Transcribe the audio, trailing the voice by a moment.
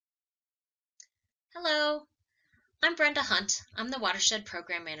Hello, I'm Brenda Hunt. I'm the Watershed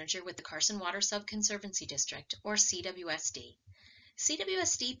Program Manager with the Carson Water Subconservancy District, or CWSD.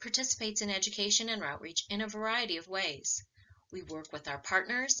 CWSD participates in education and outreach in a variety of ways. We work with our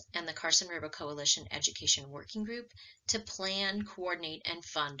partners and the Carson River Coalition Education Working Group to plan, coordinate, and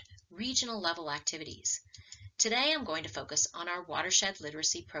fund regional level activities. Today I'm going to focus on our Watershed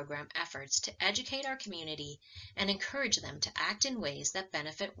Literacy Program efforts to educate our community and encourage them to act in ways that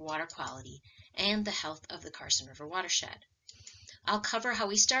benefit water quality and the health of the Carson River watershed. I'll cover how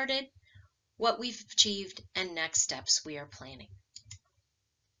we started, what we've achieved, and next steps we are planning.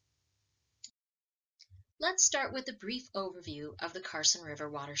 Let's start with a brief overview of the Carson River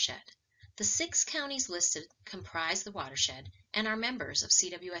watershed. The 6 counties listed comprise the watershed and are members of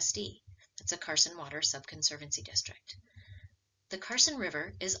CWSD. That's a Carson Water Subconservancy District. The Carson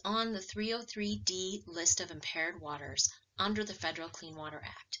River is on the 303D list of impaired waters under the Federal Clean Water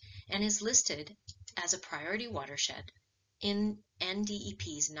Act and is listed as a priority watershed in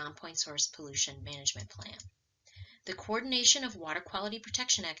NDEP's Non-Point Source Pollution Management Plan. The coordination of water quality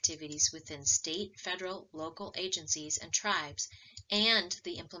protection activities within state, federal, local agencies, and tribes, and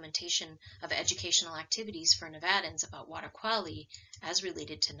the implementation of educational activities for Nevadans about water quality as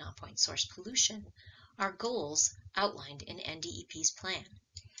related to non-point source pollution are goals outlined in NDEP's plan.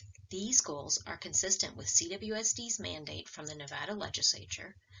 These goals are consistent with CWSD's mandate from the Nevada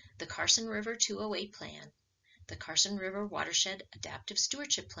legislature, the Carson River 208 plan, the Carson River Watershed Adaptive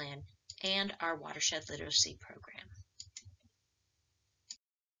Stewardship Plan, and our Watershed Literacy Program.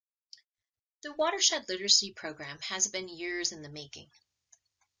 The Watershed Literacy Program has been years in the making.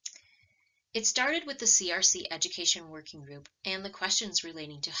 It started with the CRC Education Working Group and the questions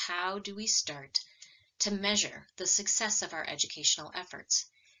relating to how do we start to measure the success of our educational efforts.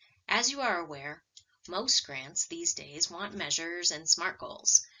 As you are aware, most grants these days want measures and SMART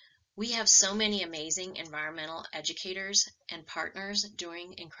goals. We have so many amazing environmental educators and partners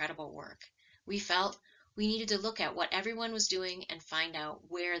doing incredible work. We felt we needed to look at what everyone was doing and find out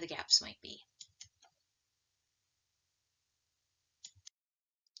where the gaps might be.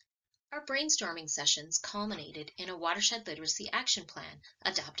 Our brainstorming sessions culminated in a Watershed Literacy Action Plan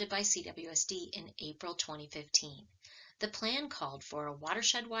adopted by CWSD in April 2015. The plan called for a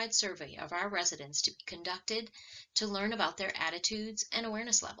watershed-wide survey of our residents to be conducted to learn about their attitudes and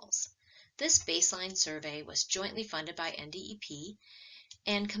awareness levels. This baseline survey was jointly funded by NDEP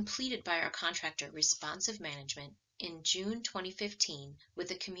and completed by our contractor Responsive Management in June 2015 with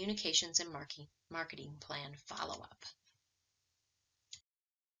a communications and marketing plan follow-up.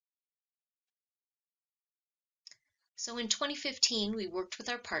 So in 2015, we worked with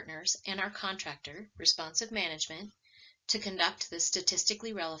our partners and our contractor, Responsive Management, to conduct the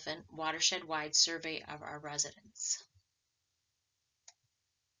statistically relevant watershed-wide survey of our residents.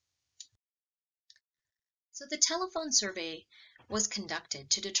 So the telephone survey was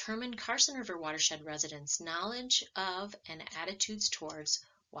conducted to determine Carson River watershed residents' knowledge of and attitudes towards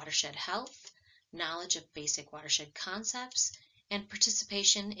watershed health, knowledge of basic watershed concepts, and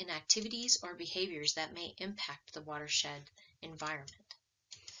participation in activities or behaviors that may impact the watershed environment.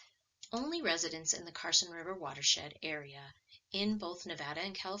 Only residents in the Carson River watershed area in both Nevada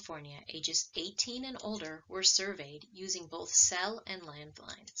and California ages 18 and older were surveyed using both cell and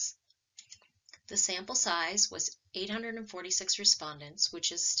landlines. The sample size was 846 respondents,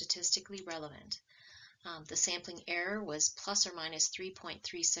 which is statistically relevant. The sampling error was plus or minus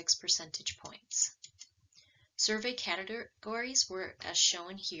 3.36 percentage points. Survey categories were as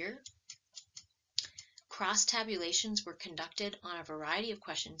shown here. Cross-tabulations were conducted on a variety of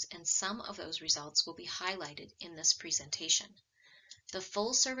questions, and some of those results will be highlighted in this presentation. The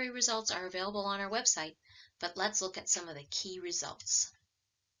full survey results are available on our website, but let's look at some of the key results.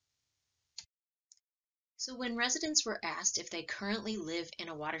 So when residents were asked if they currently live in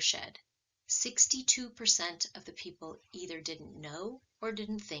a watershed, 62% of the people either didn't know or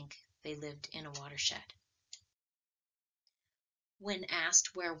didn't think they lived in a watershed. When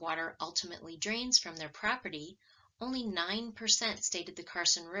asked where water ultimately drains from their property, only 9% stated the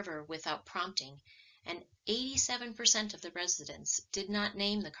Carson River without prompting, and 87% of the residents did not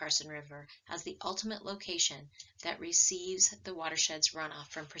name the Carson River as the ultimate location that receives the watershed's runoff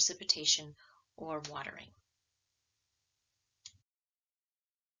from precipitation or watering.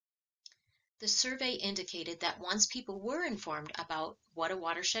 The survey indicated that once people were informed about what a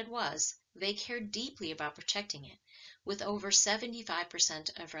watershed was, they cared deeply about protecting it, with over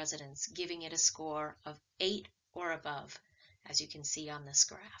 75% of residents giving it a score of 8 or above, as you can see on this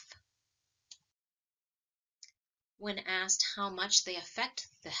graph. When asked how much they affect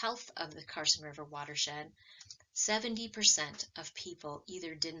the health of the Carson River watershed, 70% of people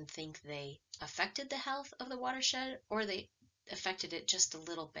either didn't think they affected the health of the watershed or they affected it just a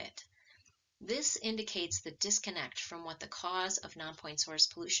little bit. This indicates the disconnect from what the cause of non-point source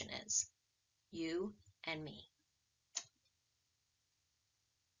pollution is, you and me.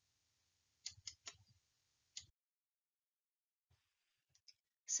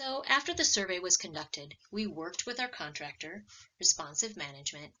 So after the survey was conducted, we worked with our contractor, Responsive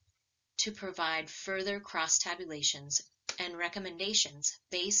Management, to provide further cross-tabulations and recommendations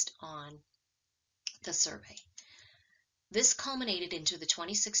based on the survey. This culminated into the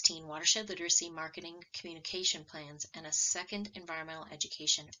 2016 Watershed Literacy Marketing Communication Plans and a second Environmental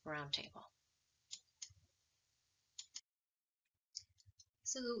Education Roundtable.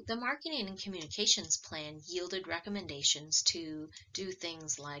 So the Marketing and Communications Plan yielded recommendations to do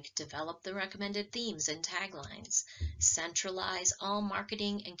things like develop the recommended themes and taglines, centralize all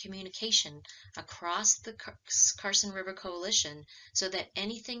marketing and communication across the Carson River Coalition so that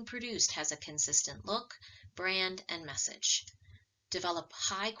anything produced has a consistent look, brand, and message. Develop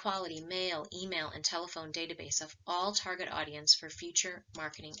high-quality mail, email, and telephone database of all target audience for future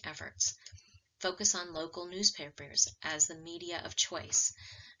marketing efforts. Focus on local newspapers as the media of choice.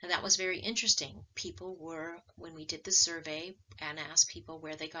 And that was very interesting. People were, when we did the survey and asked people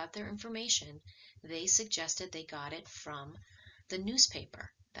where they got their information, they suggested they got it from the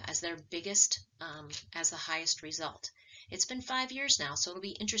newspaper as their biggest, as the highest result. It's been 5 years now, so it'll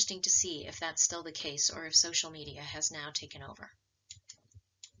be interesting to see if that's still the case or if social media has now taken over.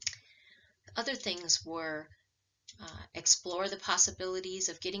 Other things were explore the possibilities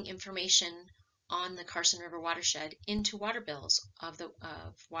of getting information on the Carson River watershed into water bills of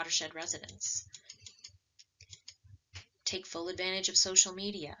watershed residents. Take full advantage of social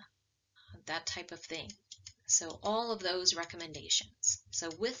media, that type of thing. So all of those recommendations.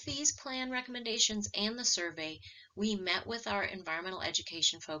 So with these plan recommendations and the survey, we met with our environmental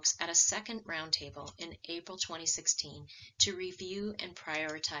education folks at a second roundtable in April 2016 to review and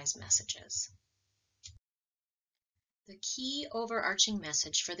prioritize messages. The key overarching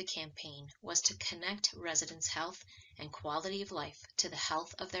message for the campaign was to connect residents' health and quality of life to the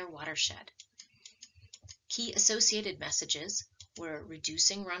health of their watershed. Key associated messages were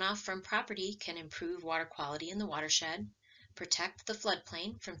reducing runoff from property can improve water quality in the watershed, protect the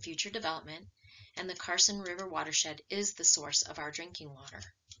floodplain from future development, and the Carson River watershed is the source of our drinking water.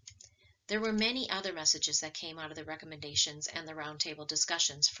 There were many other messages that came out of the recommendations and the roundtable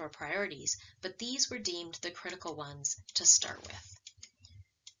discussions for priorities, but these were deemed the critical ones to start with.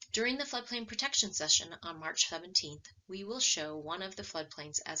 During the floodplain protection session on March 17th, we will show one of the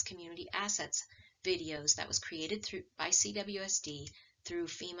floodplains as community assets videos that was created by CWSD through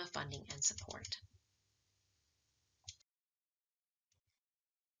FEMA funding and support.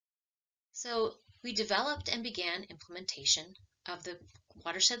 So we developed and began implementation of the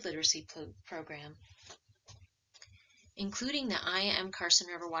Watershed Literacy Program, including the I Am Carson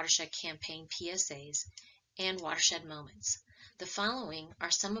River Watershed campaign PSAs and watershed moments. The following are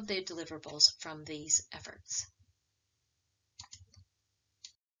some of the deliverables from these efforts.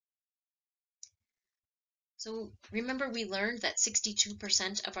 So remember, we learned that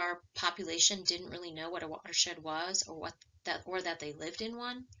 62% of our population didn't really know what a watershed was or that they lived in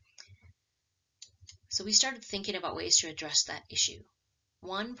one. So we started thinking about ways to address that issue.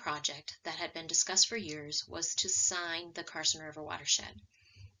 One project that had been discussed for years was to sign the Carson River watershed.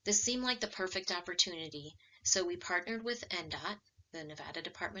 This seemed like the perfect opportunity, so we partnered with NDOT, the Nevada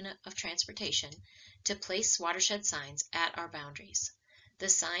Department of Transportation, to place watershed signs at our boundaries. The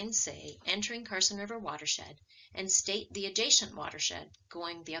signs say entering Carson River watershed and state the adjacent watershed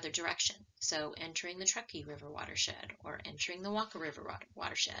going the other direction. So entering the Truckee River watershed or entering the Walker River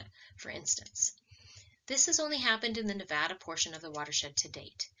watershed, for instance. This has only happened in the Nevada portion of the watershed to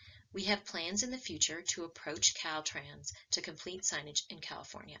date. We have plans in the future to approach Caltrans to complete signage in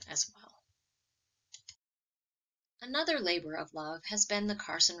California as well. Another labor of love has been the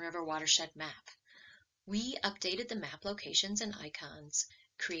Carson River watershed map. We updated the map locations and icons,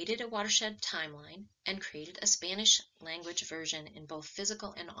 created a watershed timeline, and created a Spanish language version in both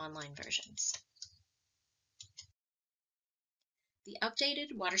physical and online versions. The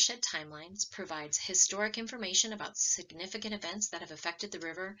updated watershed timelines provides historic information about significant events that have affected the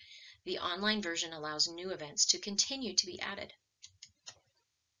river. The online version allows new events to continue to be added.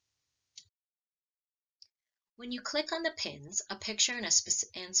 When you click on the pins, a picture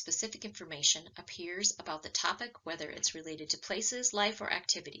and specific information appears about the topic, whether it's related to places, life, or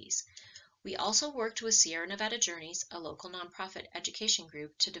activities. We also worked with Sierra Nevada Journeys, a local nonprofit education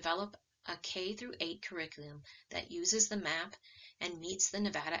group, to develop a K-8 curriculum that uses the map and meets the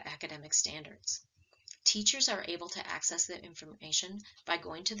Nevada academic standards. Teachers are able to access the information by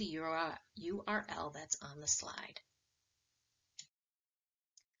going to the URL that's on the slide.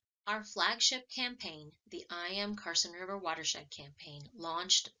 Our flagship campaign, the I Am Carson River Watershed campaign,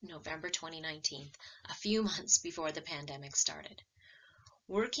 launched November 2019, a few months before the pandemic started.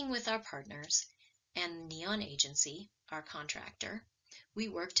 Working with our partners and Neon Agency, our contractor, we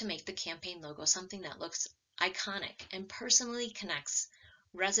worked to make the campaign logo something that looks iconic and personally connects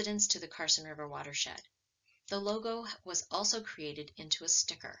residents to the Carson River Watershed. The logo was also created into a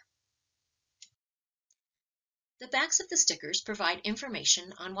sticker. The backs of the stickers provide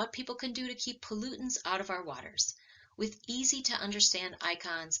information on what people can do to keep pollutants out of our waters. With easy-to-understand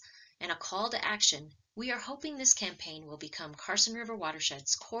icons and a call to action, we are hoping this campaign will become Carson River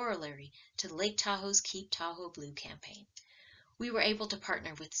Watershed's corollary to Lake Tahoe's Keep Tahoe Blue campaign. We were able to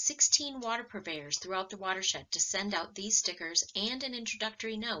partner with 16 water purveyors throughout the watershed to send out these stickers and an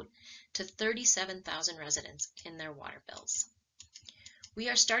introductory note to 37,000 residents in their water bills. We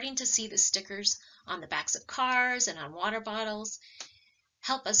are starting to see the stickers on the backs of cars and on water bottles.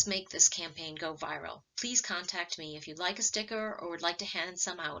 Help us make this campaign go viral. Please contact me if you'd like a sticker or would like to hand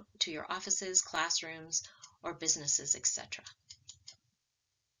some out to your offices, classrooms, or businesses, etc.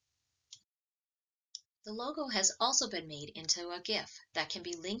 The logo has also been made into a GIF that can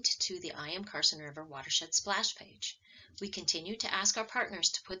be linked to the I Am Carson River Watershed splash page. We continue to ask our partners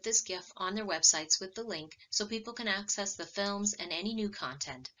to put this GIF on their websites with the link so people can access the films and any new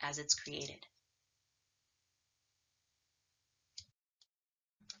content as it's created.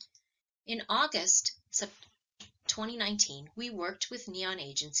 In August 2019, we worked with Neon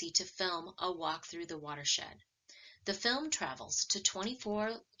Agency to film a walk through the watershed. The film travels to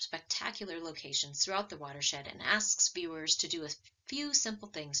 24 spectacular locations throughout the watershed and asks viewers to do a few simple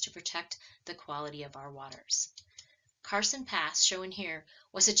things to protect the quality of our waters. Carson Pass, shown here,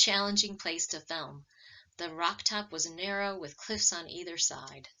 was a challenging place to film. The rock top was narrow with cliffs on either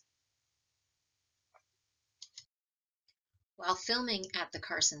side. While filming at the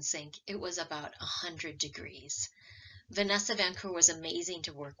Carson Sink, it was about 100 degrees. Vanessa Vancouver was amazing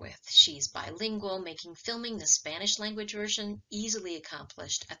to work with. She's bilingual, making filming the Spanish language version easily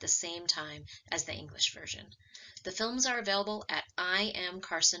accomplished at the same time as the English version. The films are available at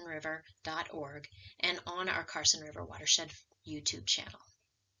iamcarsonriver.org and on our Carson River Watershed YouTube channel.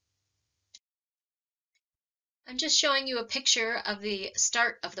 I'm just showing you a picture of the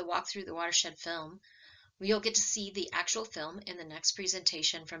start of the Walk Through the Watershed film. You'll get to see the actual film in the next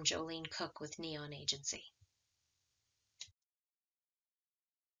presentation from Jolene Cook with Neon Agency.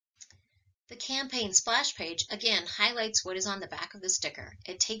 The campaign splash page, again, highlights what is on the back of the sticker.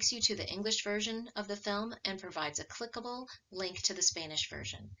 It takes you to the English version of the film and provides a clickable link to the Spanish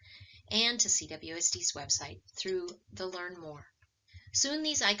version and to CWSD's website through the Learn More. Soon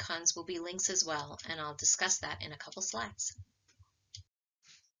these icons will be links as well, and I'll discuss that in a couple slides.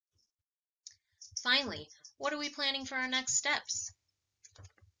 Finally, what are we planning for our next steps?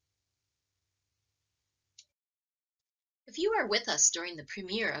 If you are with us during the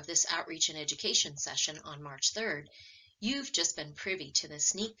premiere of this outreach and education session on March 3rd, you've just been privy to the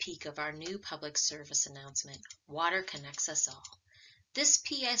sneak peek of our new public service announcement, Water Connects Us All. This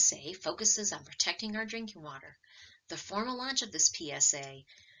PSA focuses on protecting our drinking water. The formal launch of this PSA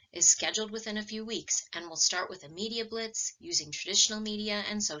is scheduled within a few weeks and will start with a media blitz using traditional media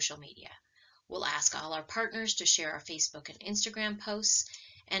and social media. We'll ask all our partners to share our Facebook and Instagram posts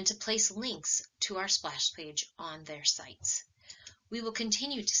and to place links to our splash page on their sites. We will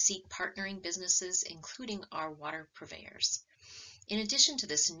continue to seek partnering businesses, including our water purveyors. In addition to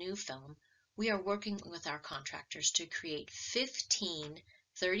this new film, we are working with our contractors to create 15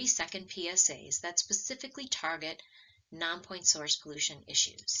 30-second PSAs that specifically target non-point source pollution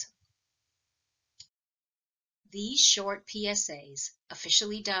issues. These short PSAs,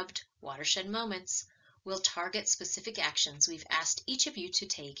 officially dubbed Watershed Moments, will target specific actions we've asked each of you to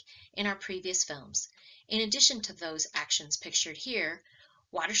take in our previous films. In addition to those actions pictured here,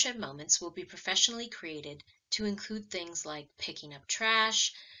 Watershed Moments will be professionally created to include things like picking up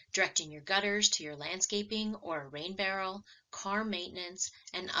trash, directing your gutters to your landscaping or a rain barrel, car maintenance,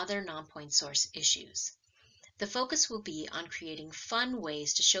 and other non-point source issues. The focus will be on creating fun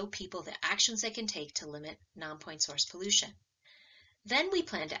ways to show people the actions they can take to limit non-point source pollution. Then we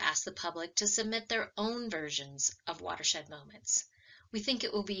plan to ask the public to submit their own versions of Watershed Moments. We think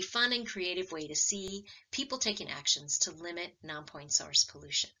it will be a fun and creative way to see people taking actions to limit non-point source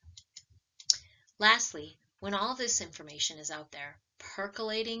pollution. Lastly, when all this information is out there,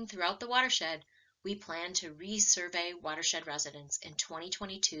 percolating throughout the watershed, we plan to resurvey watershed residents in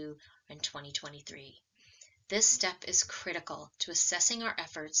 2022 and 2023. This step is critical to assessing our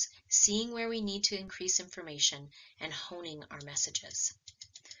efforts, seeing where we need to increase information, and honing our messages.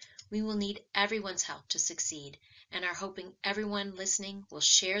 We will need everyone's help to succeed and are hoping everyone listening will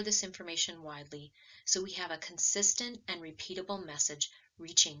share this information widely so we have a consistent and repeatable message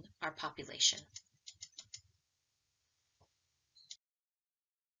reaching our population.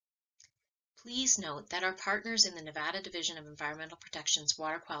 Please note that our partners in the Nevada Division of Environmental Protection's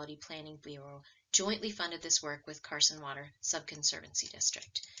Water Quality Planning Bureau jointly funded this work with Carson Water Subconservancy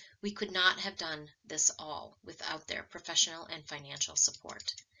District. We could not have done this all without their professional and financial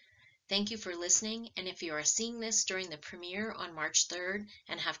support. Thank you for listening, and if you are seeing this during the premiere on March 3rd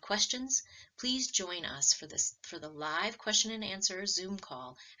and have questions, please join us for the live question and answer Zoom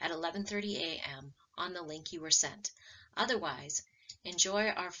call at 11:30 a.m. on the link you were sent. Otherwise, enjoy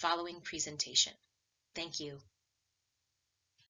our following presentation. Thank you.